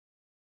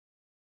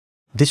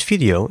This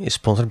video is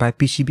sponsored by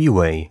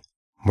PCBWAY.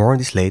 More on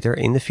this later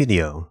in the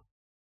video.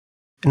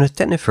 An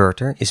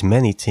attenuverter is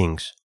many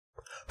things.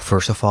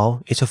 First of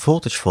all, it's a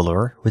voltage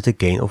follower with a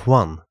gain of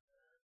 1,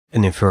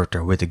 an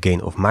inverter with a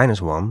gain of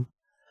 -1,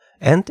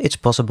 and it's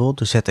possible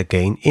to set a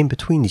gain in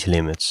between these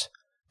limits.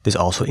 This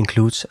also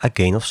includes a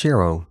gain of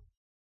 0.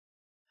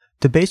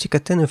 The basic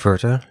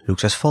attenuverter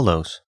looks as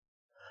follows.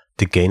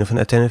 The gain of an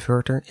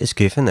attenuverter is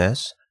given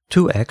as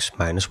 2x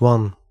minus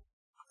 1,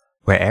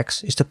 where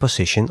x is the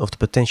position of the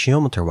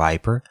potentiometer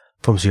wiper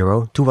from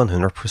 0 to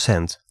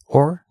 100%,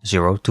 or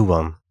 0 to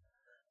 1.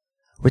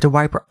 With the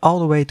wiper all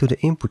the way to the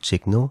input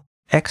signal,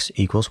 x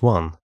equals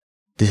 1.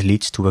 This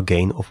leads to a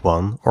gain of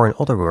 1, or in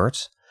other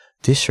words,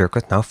 this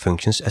circuit now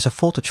functions as a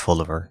voltage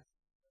follower.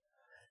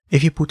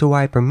 If you put the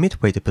wiper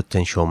midway the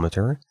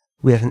potentiometer,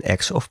 we have an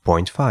x of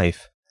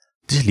 0.5.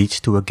 This leads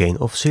to a gain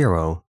of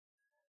 0.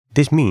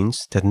 This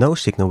means that no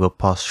signal will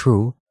pass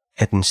through,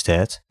 and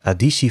instead a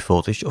DC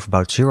voltage of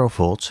about 0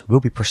 volts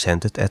will be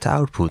presented at the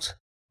output.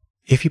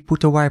 If you put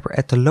the wiper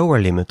at the lower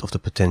limit of the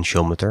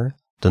potentiometer,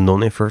 the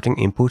non-inverting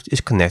input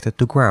is connected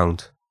to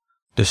ground.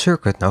 The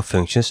circuit now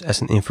functions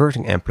as an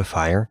inverting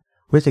amplifier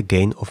with a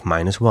gain of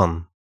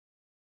 -1.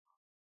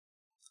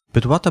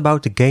 But what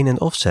about the gain and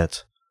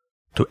offset?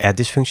 To add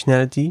this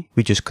functionality,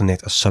 we just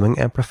connect a summing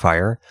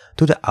amplifier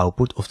to the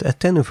output of the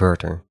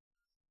attenuverter.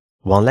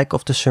 One leg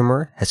of the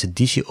summer has a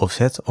DC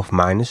offset of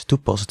 - to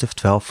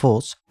 +12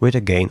 volts with a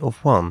gain of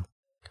 1.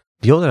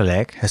 The other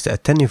leg has the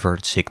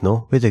attenuverted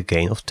signal with a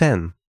gain of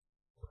 10.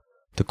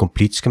 The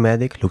complete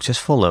schematic looks as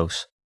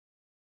follows.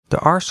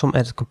 There are some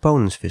added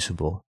components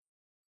visible.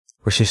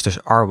 Resistors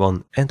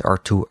R1 and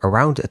R2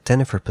 around the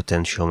attenuverted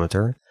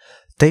potentiometer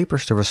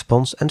tapers the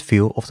response and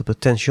feel of the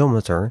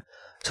potentiometer,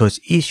 so it's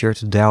easier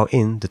to dial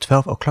in the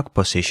 12 o'clock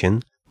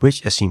position,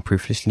 which as seen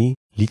previously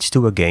leads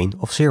to a gain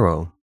of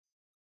 0.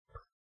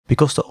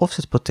 Because the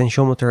offset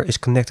potentiometer is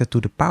connected to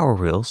the power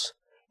rails,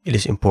 it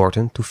is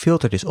important to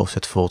filter this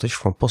offset voltage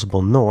from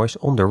possible noise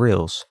on the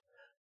rails.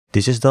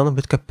 This is done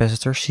with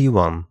capacitor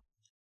C1.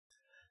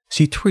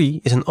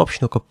 C3 is an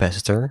optional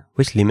capacitor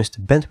which limits the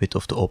bandwidth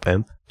of the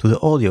op-amp to the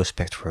audio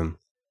spectrum.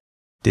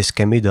 This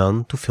can be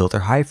done to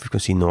filter high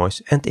frequency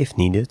noise and, if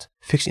needed,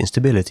 fix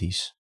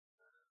instabilities.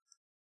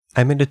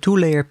 I made a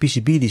 2-layer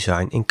PCB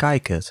design in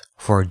Kicad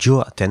for a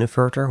dual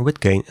attenuverter with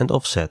gain and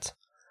offset.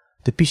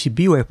 The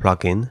PCBWAY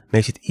plugin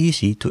makes it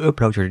easy to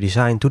upload your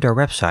design to their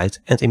website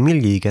and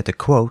immediately get a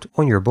quote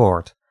on your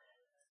board.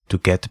 To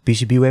get the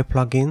PCBWAY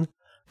plugin,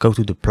 go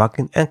to the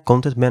Plugin and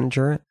Content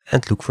Manager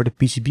and look for the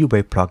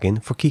PCBWAY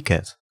plugin for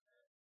Kicad.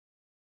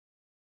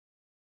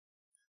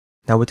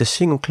 Now with a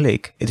single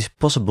click it is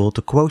possible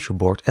to quote your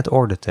board and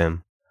order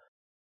them.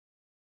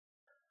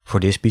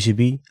 For this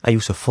PCB I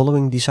use the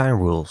following design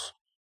rules.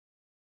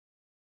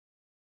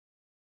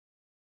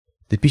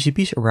 The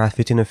PCBs arrive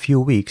within a few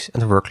weeks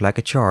and work like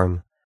a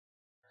charm.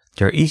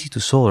 They are easy to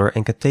solder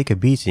and can take a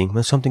beating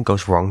when something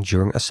goes wrong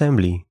during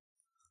assembly.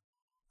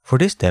 For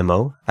this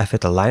demo, I've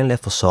set a line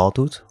level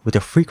sawtooth with a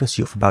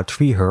frequency of about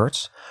 3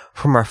 Hz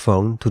from our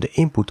phone to the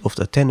input of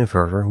the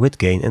attenuverter with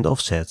gain and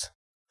offset.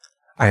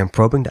 I am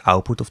probing the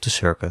output of the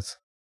circuit.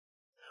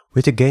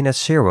 With the gain at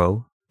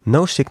 0,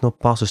 no signal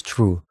passes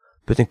through,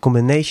 but in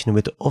combination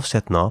with the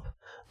offset knob,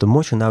 the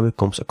module now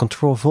becomes a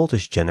control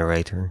voltage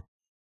generator.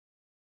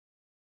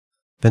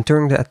 When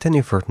turning the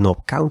attenuverter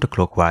knob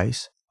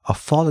counterclockwise, a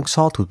falling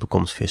sawtooth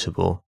becomes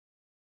visible.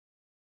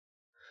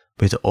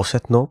 With the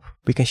offset knob,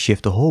 we can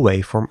shift the whole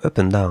waveform up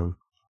and down.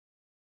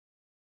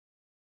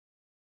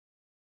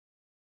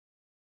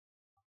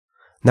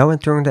 Now when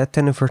turning the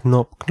attenuverter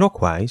knob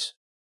clockwise,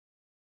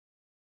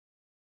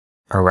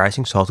 a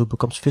rising sawtooth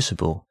becomes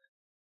visible,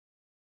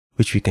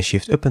 which we can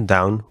shift up and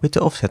down with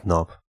the offset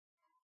knob.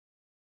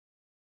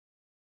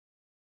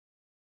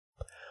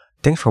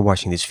 Thanks for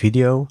watching this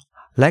video.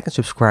 Like and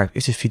subscribe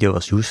if this video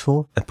was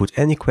useful and put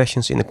any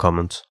questions in the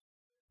comments.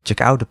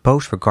 Check out the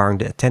post regarding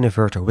the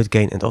attenuverter with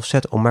gain and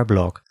offset on my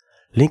blog,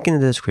 link in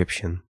the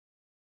description.